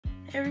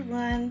Hey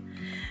everyone,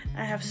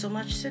 I have so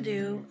much to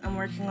do. I'm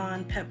working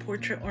on pet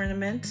portrait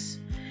ornaments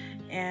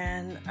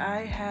and I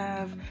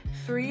have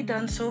 3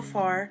 done so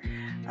far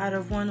out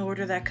of one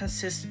order that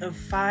consists of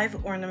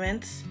 5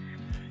 ornaments,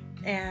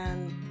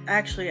 and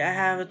actually I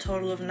have a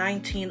total of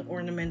 19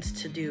 ornaments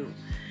to do.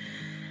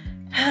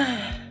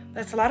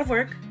 That's a lot of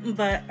work,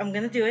 but I'm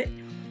gonna do it.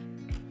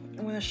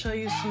 I'm gonna show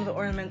you some of the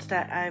ornaments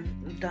that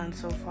I've done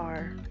so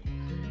far.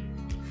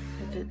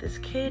 I did this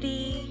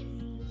kitty.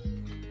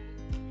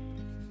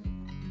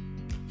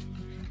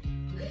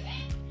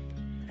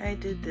 I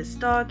did this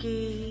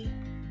doggy.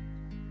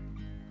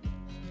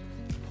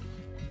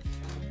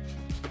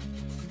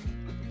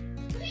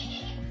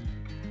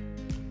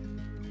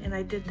 And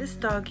I did this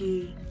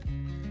doggy.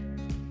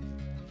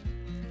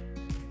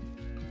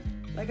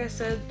 Like I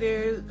said,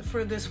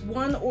 for this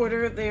one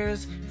order,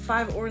 there's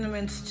 5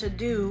 ornaments to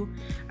do.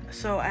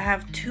 So I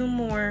have 2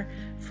 more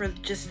for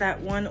just that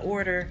one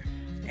order,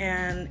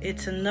 and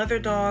it's another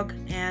dog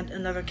and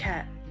another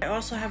cat. I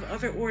also have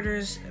other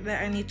orders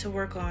that I need to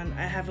work on.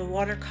 I have a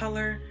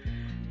watercolor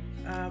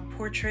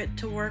portrait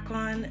to work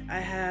on. I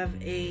have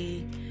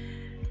a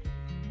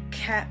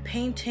cat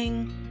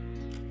painting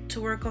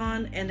to work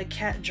on and a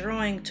cat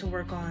drawing to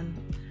work on.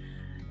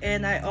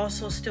 And I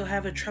also still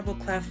have a treble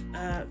clef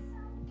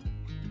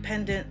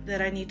pendant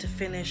that I need to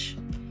finish.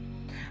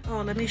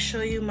 Oh, let me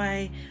show you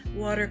my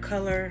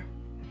watercolor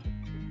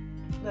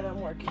that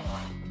I'm working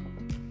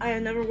on. I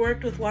have never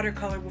worked with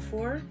watercolor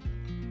before,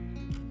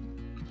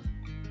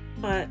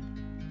 but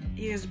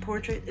here's the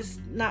portrait. It's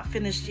not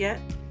finished yet,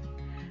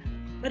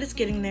 but it's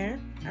getting there.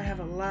 I have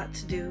a lot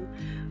to do.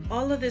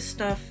 All of this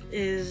stuff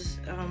is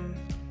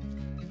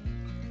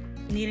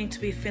needing to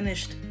be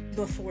finished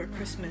before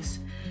Christmas.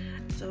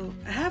 So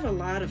I have a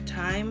lot of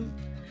time,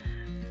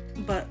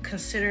 but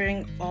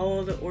considering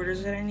all the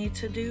orders that I need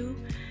to do,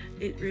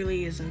 it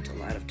really isn't a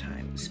lot of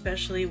time,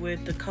 especially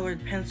with the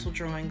colored pencil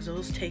drawings.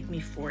 Those take me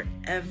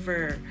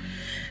forever.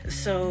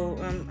 So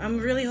I'm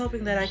really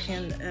hoping that I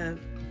can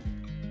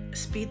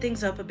speed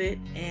things up a bit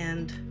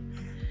and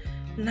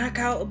knock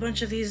out a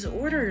bunch of these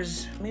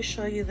orders. Let me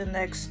show you the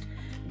next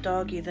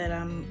doggy that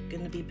I'm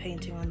gonna be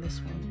painting on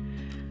this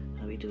one.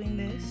 I'll be doing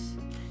this.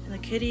 And the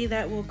kitty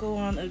that will go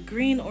on a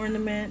green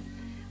ornament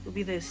will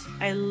be this.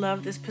 I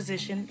love this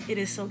position. It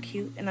is so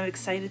cute and I'm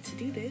excited to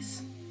do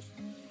this.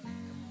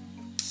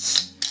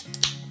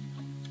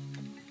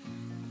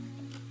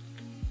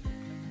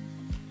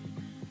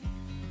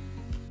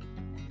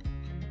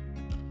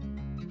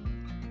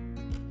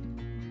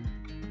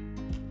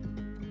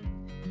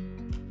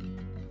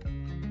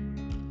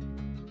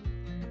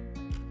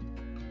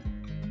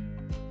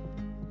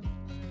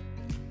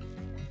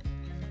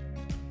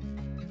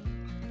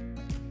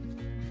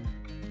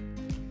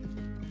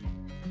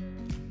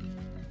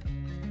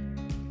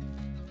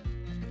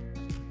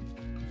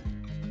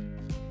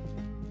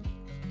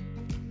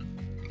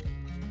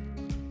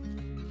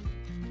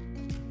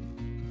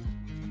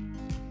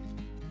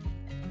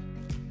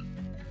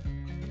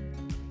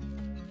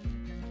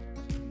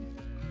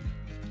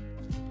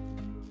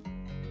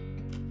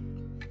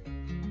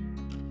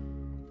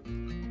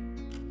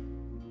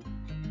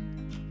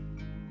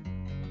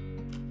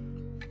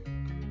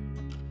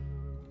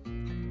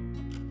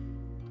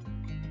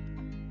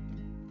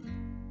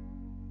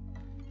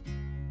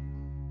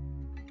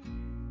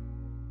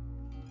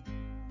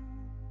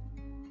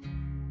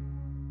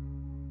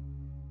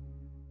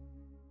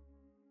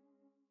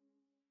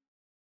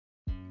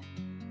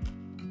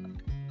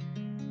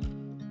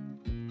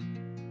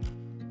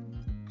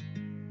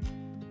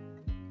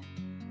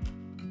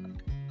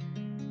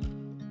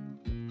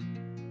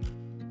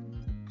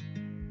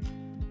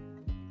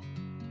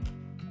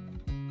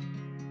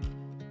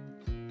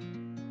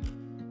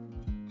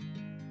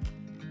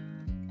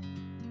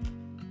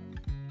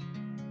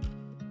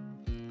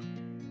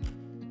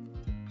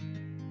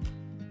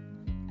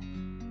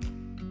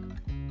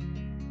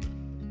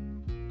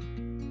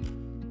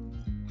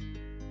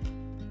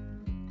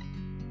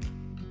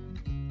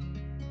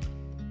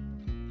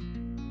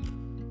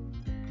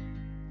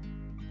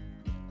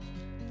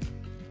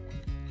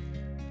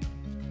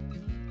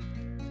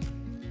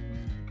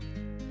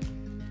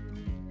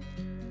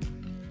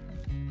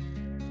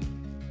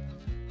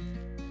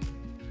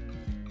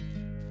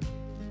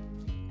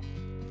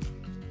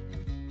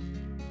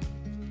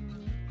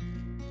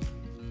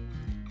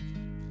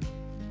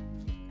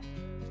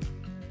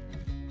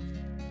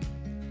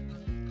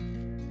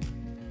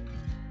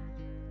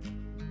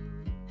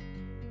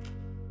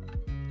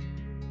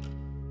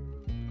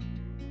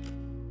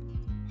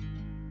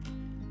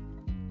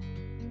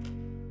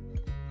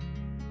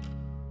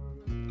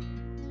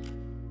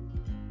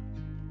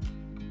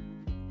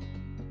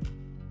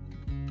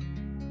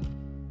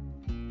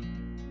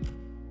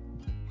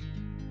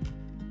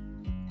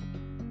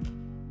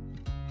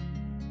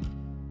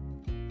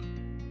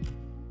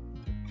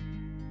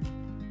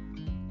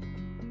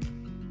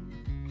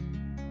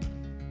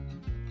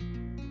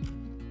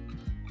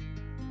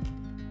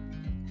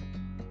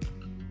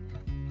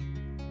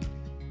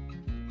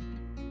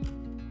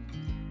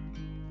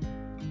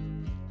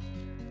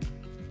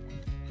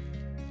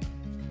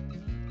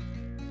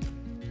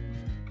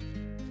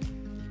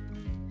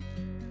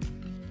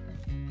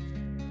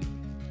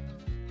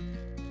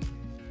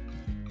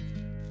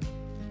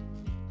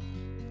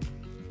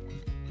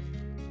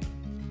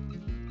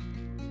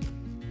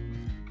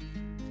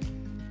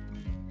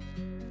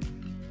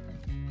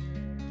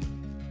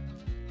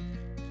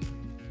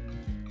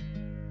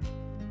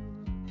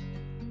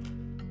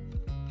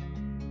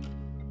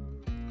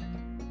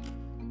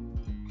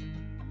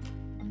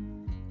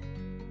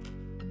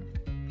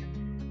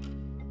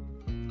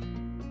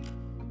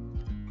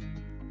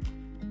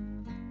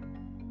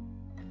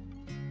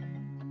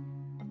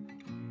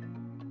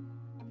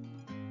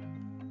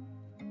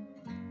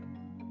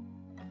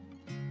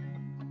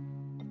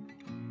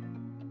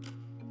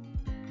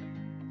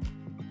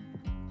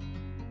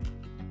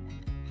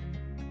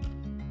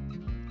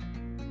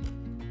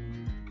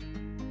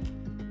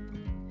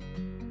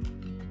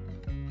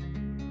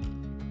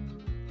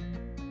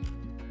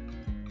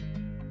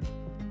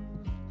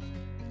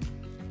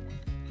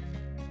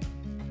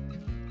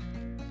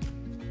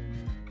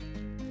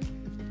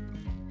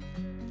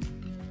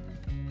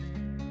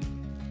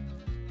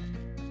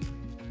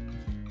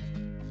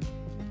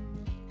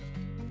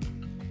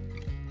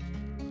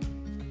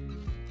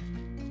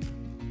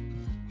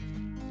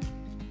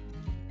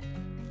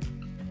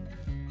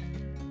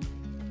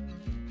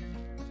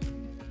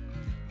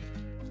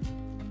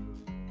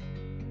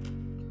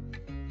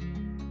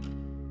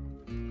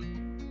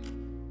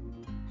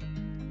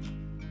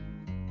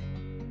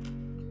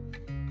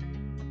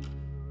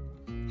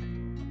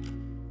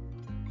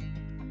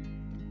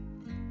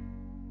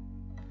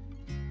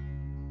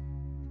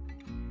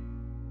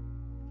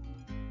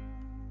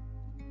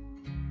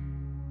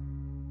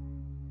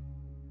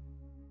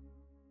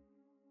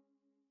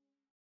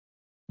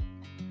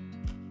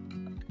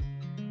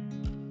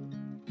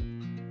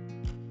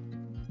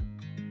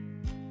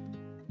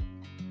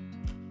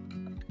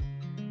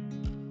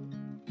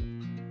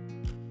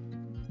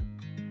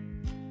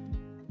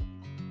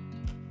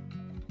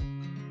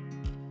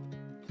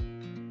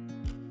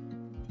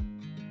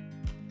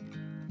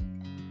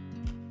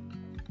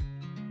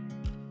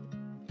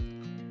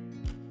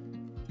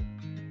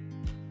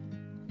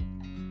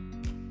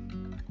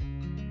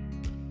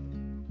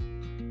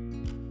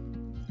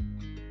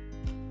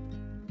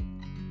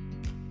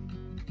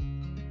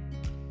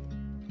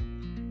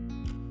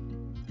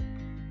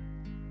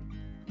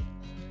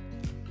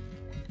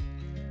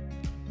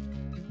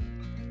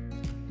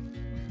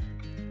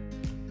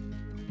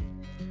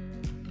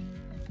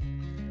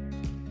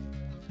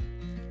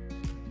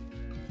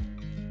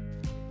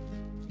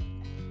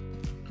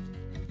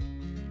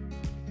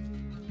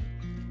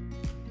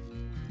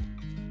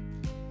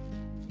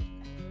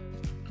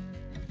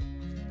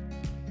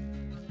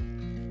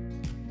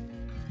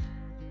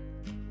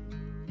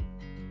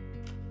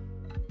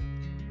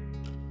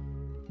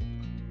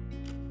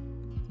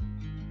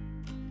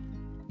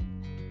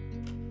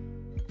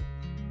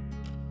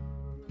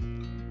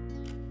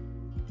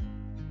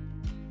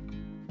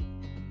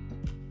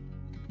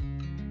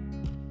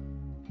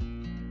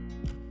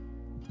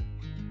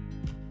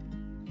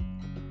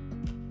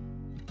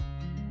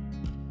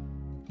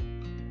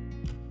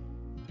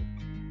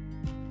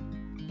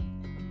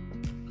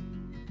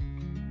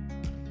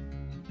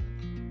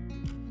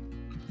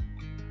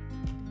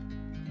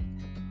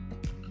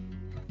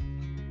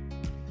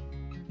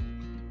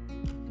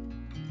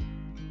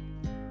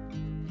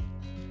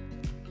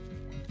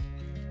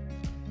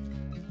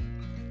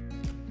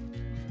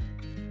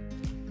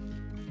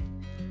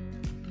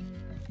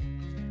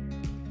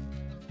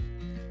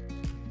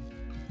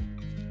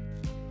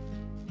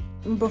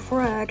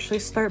 before I actually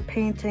start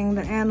painting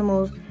the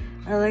animals,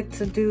 I like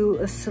to do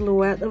a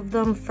silhouette of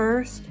them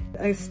first.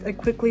 I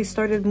quickly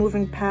started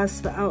moving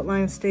past the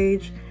outline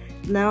stage.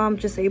 Now I'm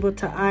just able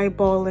to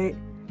eyeball it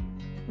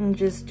and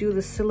just do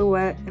the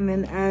silhouette and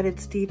then add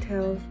its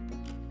details.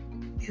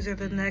 These are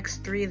the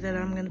next 3 that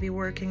I'm going to be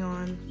working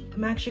on.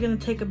 I'm actually going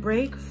to take a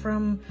break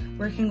from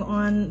working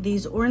on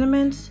these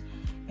ornaments,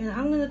 and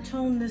I'm going to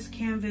tone this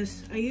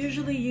canvas. I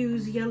usually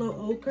use yellow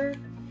ochre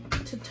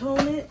to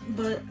tone it,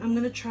 but I'm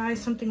going to try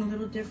something a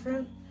little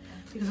different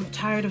because I'm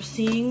tired of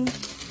seeing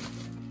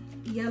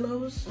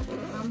yellows.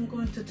 I'm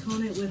going to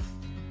tone it with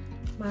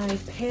my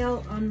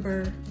pale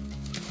umber,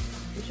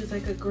 which is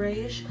like a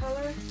grayish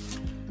color.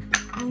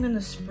 I'm going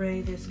to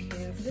spray this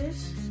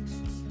canvas.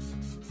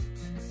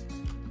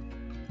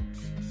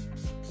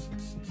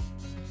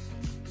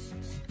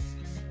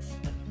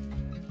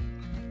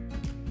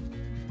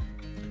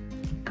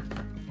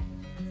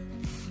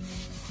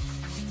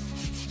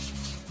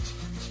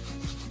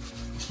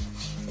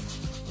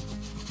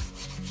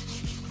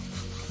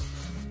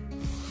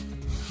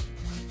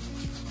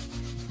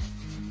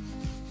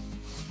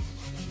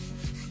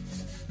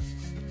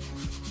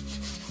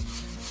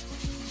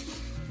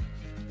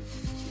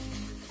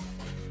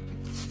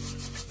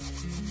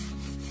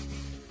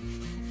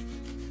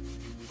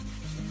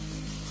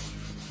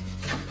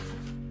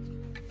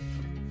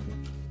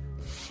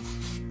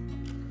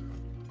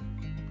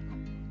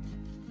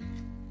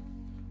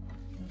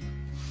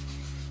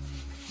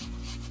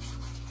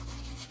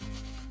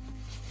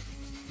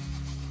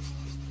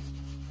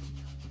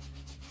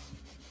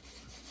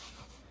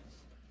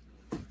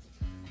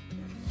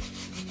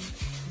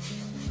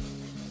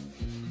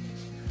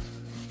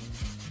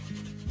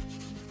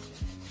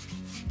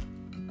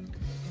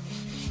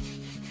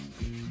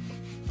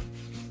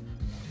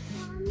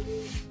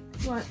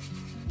 What?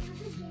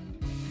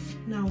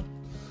 No.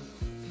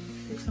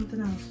 Pick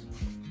something else.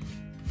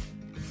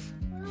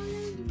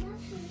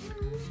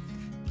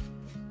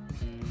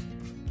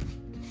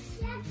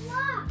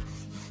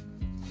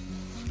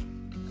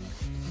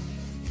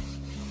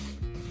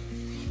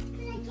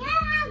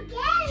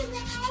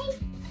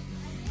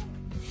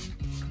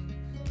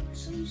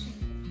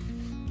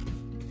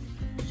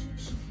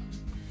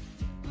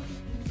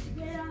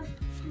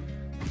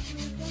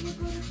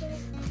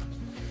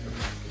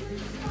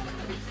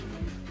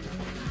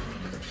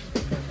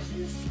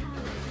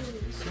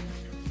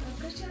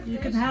 You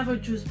can have a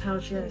juice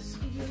pouch, yes.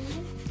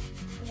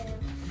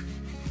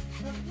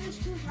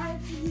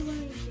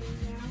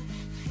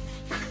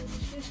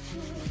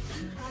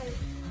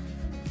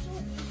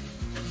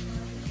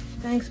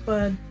 Thanks,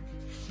 bud.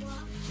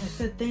 I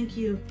said thank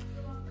you.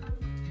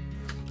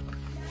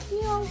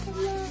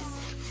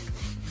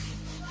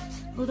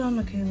 Hold on,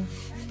 Michaela.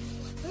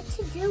 What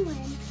you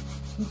doing?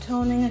 I'm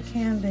toning a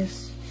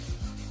canvas.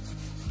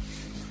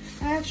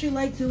 I actually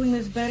like doing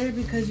this better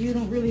because you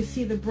don't really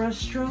see the brush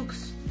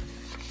strokes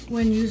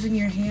when using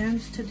your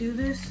hands to do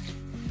this.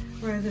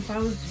 Whereas if I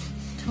was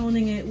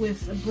toning it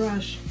with a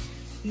brush,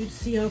 you'd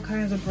see all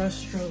kinds of brush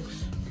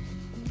strokes.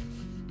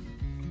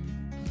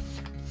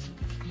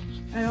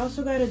 I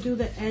also got to do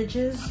the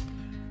edges,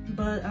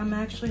 but I'm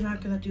actually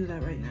not going to do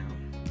that right now.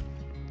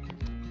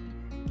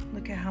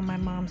 Look at how my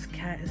mom's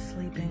cat is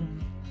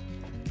sleeping.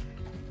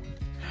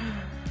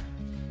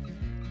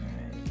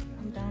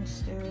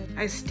 Downstairs.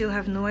 I still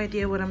have no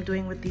idea what I'm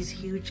doing with these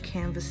huge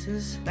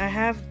canvases. I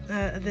have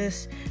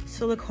this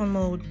silicone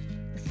mold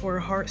for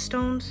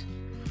heartstones,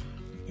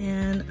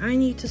 and I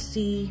need to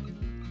see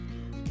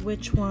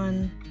which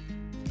one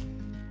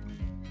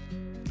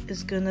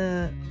is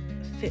gonna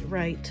fit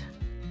right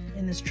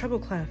in this treble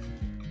clef.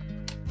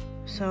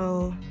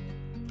 So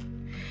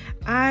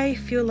I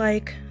feel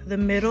like the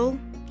middle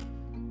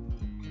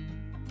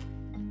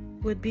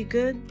would be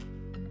good.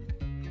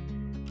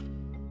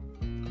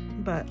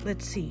 But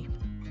let's see.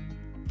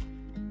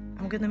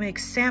 I'm gonna make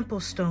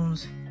sample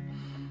stones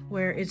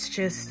where it's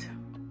just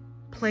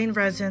plain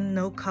resin,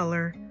 no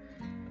color,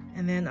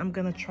 and then I'm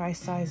gonna try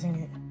sizing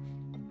it.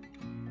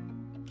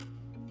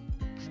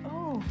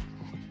 Oh,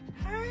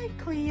 hi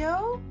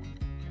Cleo.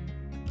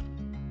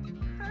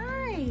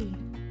 Hi.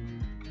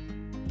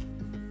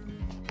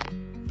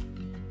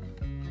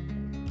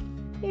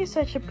 You're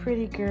such a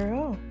pretty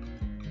girl.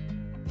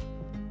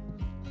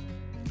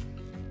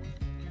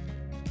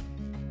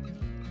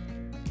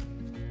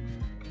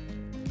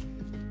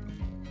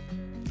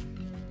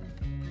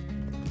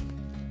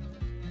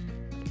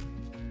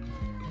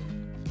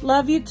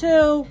 Love you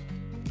too.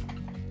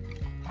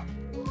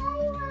 Where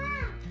you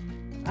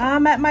at?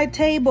 I'm at my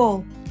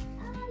table.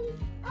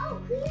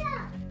 Oh,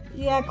 Cleo.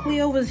 Yeah,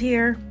 Cleo was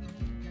here.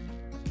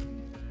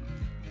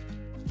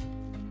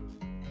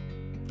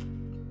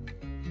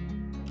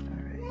 All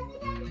right.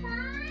 Everything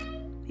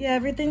fine? Yeah,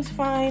 everything's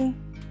fine.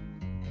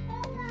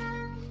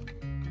 Hello.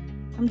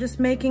 I'm just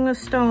making a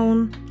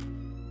stone.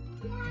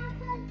 Yeah,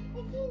 'cause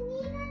if you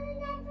need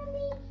anything from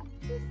me,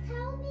 just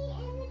tell me,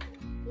 and if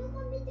you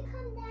want me to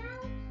come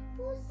down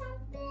for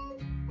something,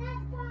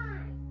 that's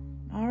fine.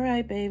 All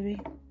right, baby.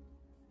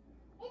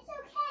 It's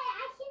okay.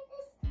 I can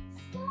just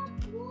stop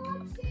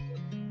watching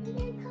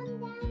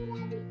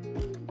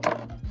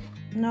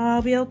No,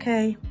 I'll be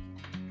okay.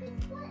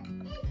 What is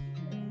this?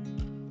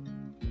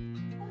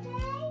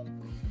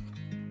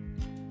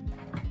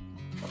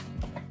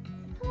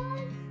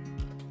 Okay?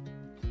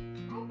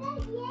 I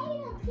bet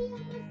Yale here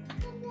must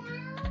come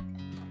down.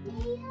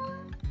 Yale.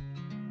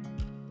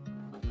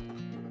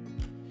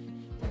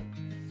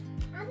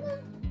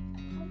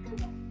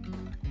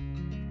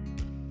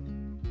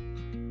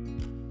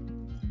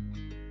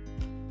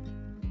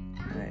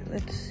 All right,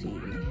 let's see.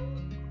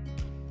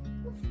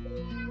 What's the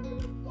matter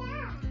with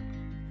that?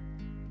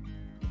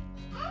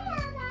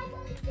 And I'm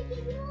going to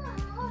give you a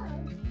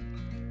hug.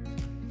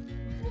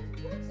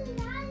 What's the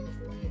matter with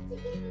me to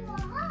give you a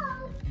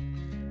hug?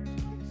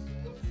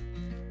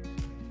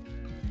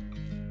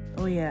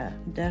 Oh yeah,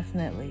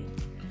 definitely.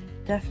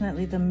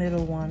 Definitely the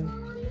middle one.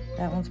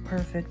 That one's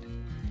perfect.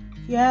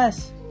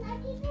 Yes. Can I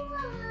give you a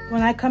hug?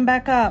 When I come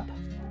back up.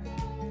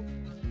 Okay.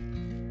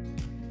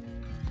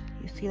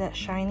 You see that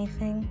shiny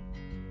thing?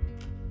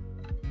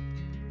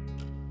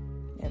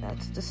 Yeah,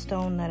 that's the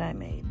stone that I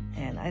made.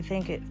 And I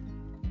think it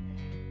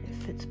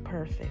fits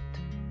perfect.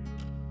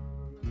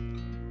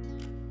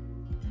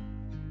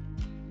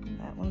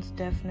 That one's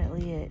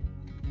definitely it.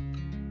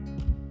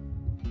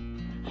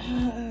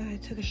 I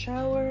took a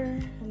shower,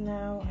 and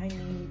now I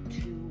need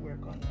to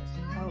work on this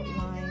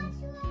outline.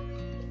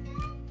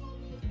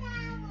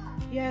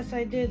 Yes,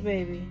 I did,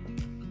 baby.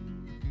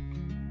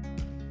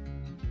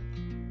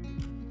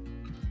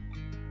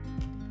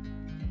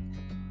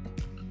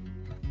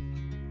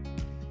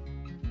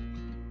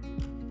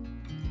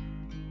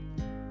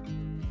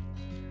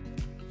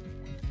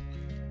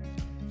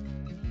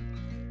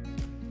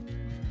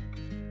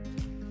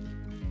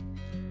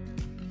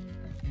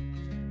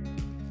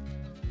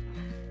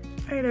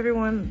 All right,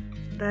 everyone,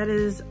 that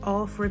is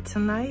all for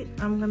tonight.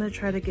 I'm gonna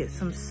try to get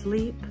some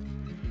sleep,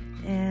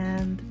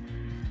 and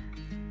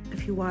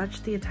if you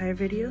watched the entire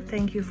video,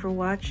 thank you for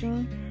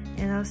watching,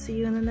 and I'll see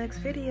you in the next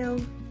video.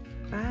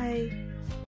 Bye.